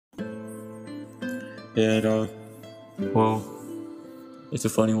Yeah, dog. Whoa. It's a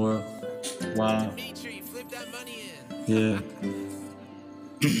funny world. Wow. Yeah.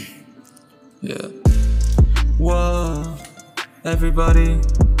 Yeah. Whoa. Everybody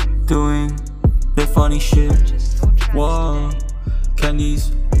doing their funny shit. Whoa. Can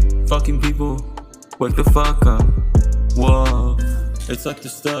these fucking people wake the fuck up? Whoa. It's like they're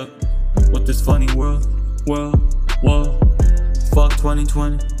stuck with this funny world. Whoa. Fuck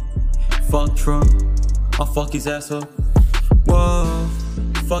 2020. Fuck Trump. I'll fuck his ass up. Whoa.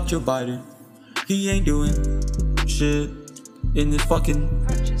 Fuck Joe Biden. He ain't doing shit in this fucking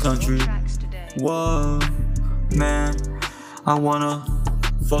country. Whoa. Man, I wanna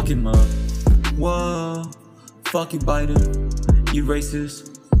fuck him up. Whoa. Fuck you, Biden. You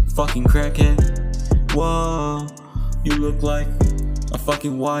racist. Fucking crackhead. Whoa. You look like a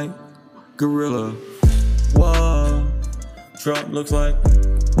fucking white gorilla. Whoa. Trump looks like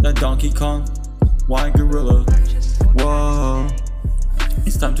that Donkey Kong white gorilla. Whoa.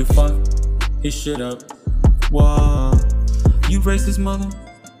 It's time to fuck his shit up. Whoa. You racist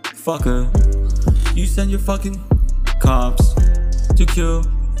motherfucker. You send your fucking cops to kill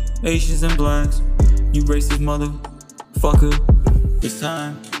Asians and blacks. You racist motherfucker. It's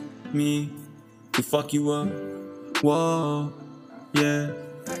time me to fuck you up. Whoa. Yeah.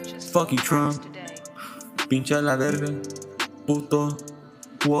 Fuck you, Trump. Pincha la verga. Puto.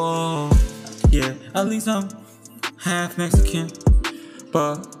 Whoa. Yeah. At least I'm half Mexican,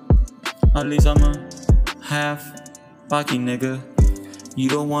 but at least I'm a half fucking nigga. You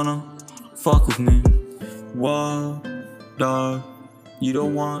don't wanna fuck with me. Whoa, dog. You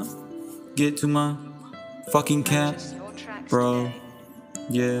don't want get to my fucking cat, bro.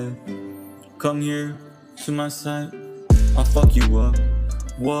 Yeah. Come here to my side. I'll fuck you up.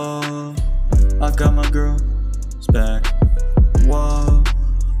 Whoa. I got my girl's back. Whoa.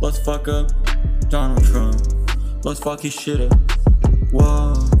 Let's fuck up Donald Trump. Let's fuck his shit up.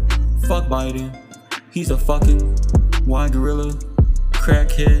 Whoa. Fuck Biden. He's a fucking white gorilla.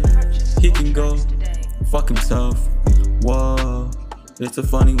 Crackhead. He can go fuck himself. Whoa. It's a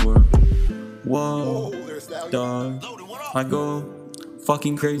funny world. Whoa. Dog. I go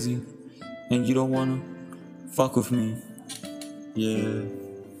fucking crazy. And you don't wanna fuck with me. Yeah.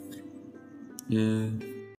 Yeah.